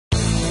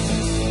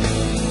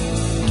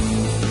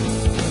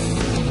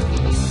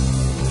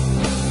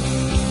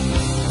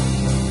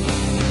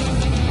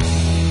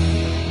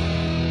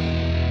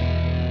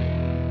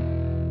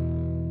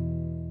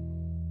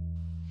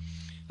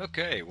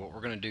Okay, what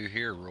we're going to do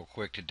here real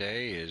quick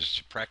today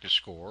is practice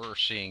score or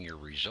seeing your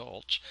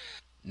results.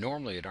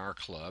 Normally at our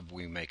club,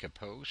 we make a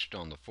post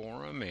on the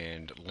forum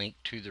and link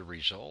to the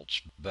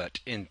results,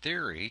 but in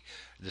theory,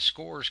 the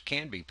scores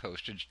can be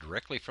posted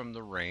directly from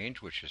the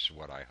range, which is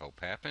what I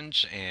hope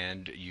happens,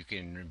 and you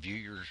can view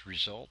your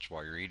results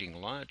while you're eating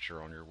lunch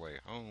or on your way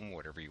home,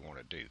 whatever you want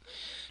to do.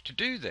 To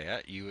do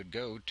that, you would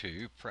go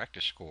to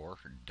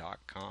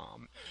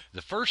Practiscore.com.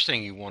 The first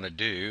thing you want to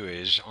do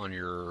is on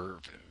your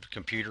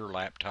computer,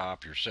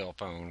 laptop, your cell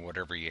phone,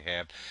 whatever you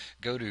have,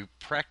 go to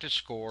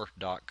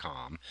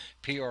Practiscore.com,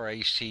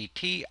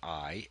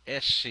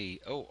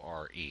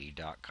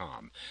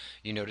 Practiscore.com.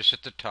 You notice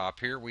at the top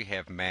here we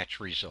have match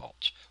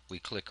results. We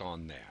click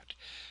on that.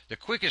 The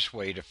quickest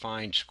way to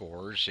find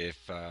scores,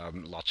 if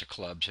lots of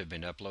clubs have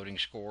been uploading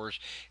scores,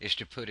 is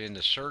to put in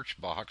the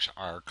search box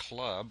our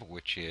club,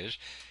 which is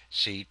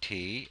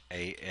CTASA,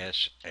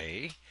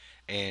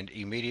 and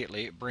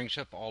immediately it brings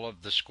up all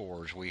of the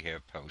scores we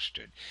have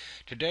posted.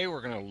 Today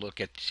we're going to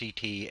look at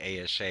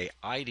CTASA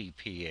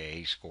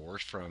IDPA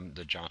scores from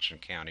the Johnson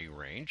County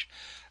range,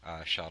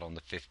 shot on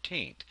the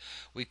 15th.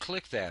 We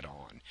click that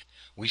on.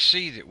 We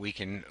see that we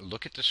can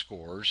look at the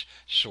scores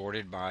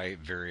sorted by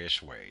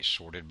various ways,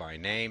 sorted by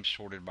name,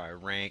 sorted by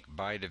rank,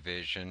 by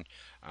division,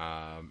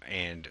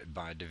 and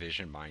by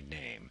division by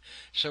name.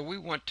 So we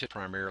want to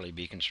primarily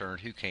be concerned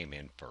who came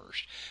in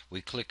first.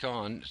 We click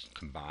on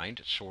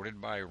combined,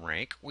 sorted by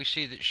rank. We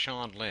see that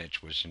Sean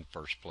Lynch was in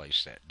first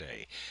place that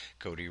day.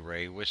 Cody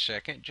Ray was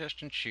second.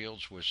 Justin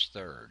Shields was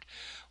third.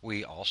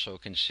 We also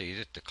can see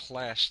that the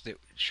class that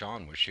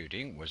Sean was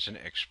shooting was an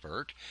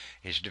expert.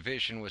 His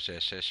division was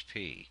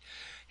SSP.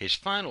 His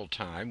final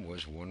time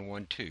was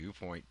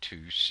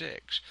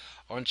 112.26.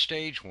 On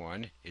stage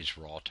 1, his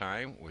raw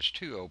time was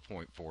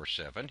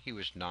 20.47. He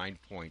was 9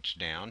 points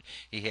down.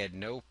 He had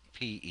no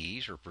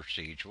PEs or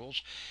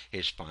procedurals.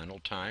 His final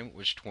time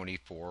was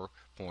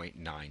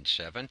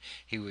 24.97.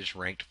 He was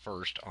ranked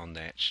first on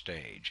that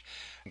stage.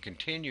 And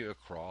continue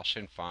across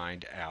and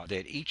find out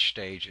that each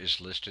stage is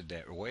listed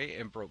that way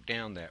and broke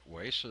down that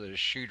way so that a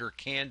shooter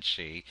can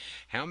see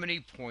how many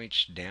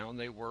points down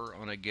they were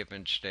on a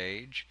given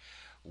stage,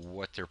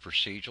 what their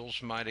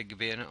procedurals might have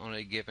been on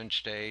a given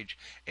stage,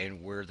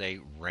 and where they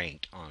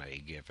ranked on a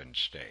given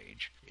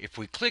stage. If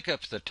we click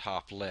up the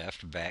top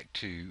left back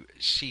to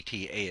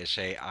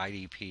CTASA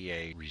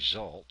IDPA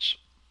results,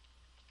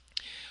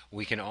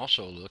 we can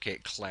also look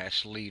at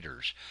class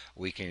leaders.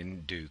 We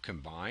can do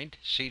combined,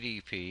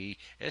 CDP,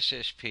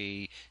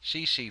 SSP,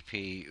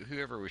 CCP,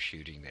 whoever was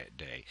shooting that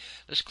day.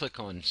 Let's click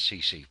on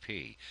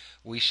CCP.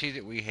 We see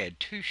that we had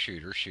two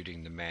shooters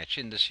shooting the match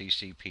in the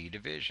CCP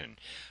division,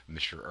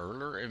 Mr.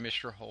 Erler and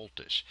Mr.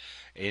 Holtis.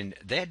 In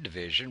that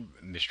division,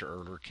 Mr.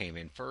 Erler came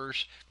in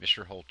first,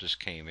 Mr. Holtis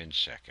came in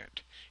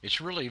second.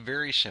 It's really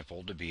very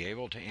simple to be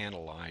able to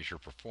analyze your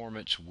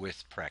performance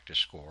with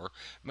Practiscore,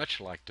 much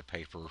like the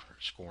paper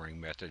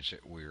scoring methods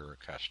that we're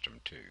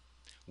accustomed to.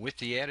 With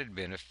the added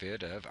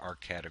benefit of our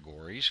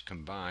categories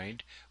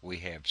combined, we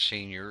have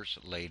seniors,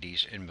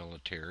 ladies, and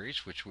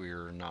militaries, which we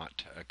are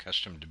not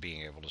accustomed to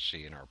being able to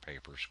see in our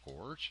paper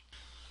scores.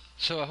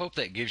 So I hope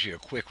that gives you a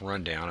quick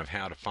rundown of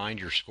how to find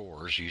your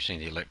scores using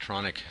the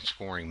electronic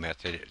scoring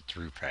method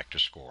through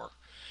Practiscore.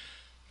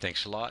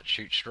 Thanks a lot.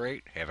 Shoot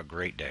straight. Have a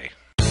great day.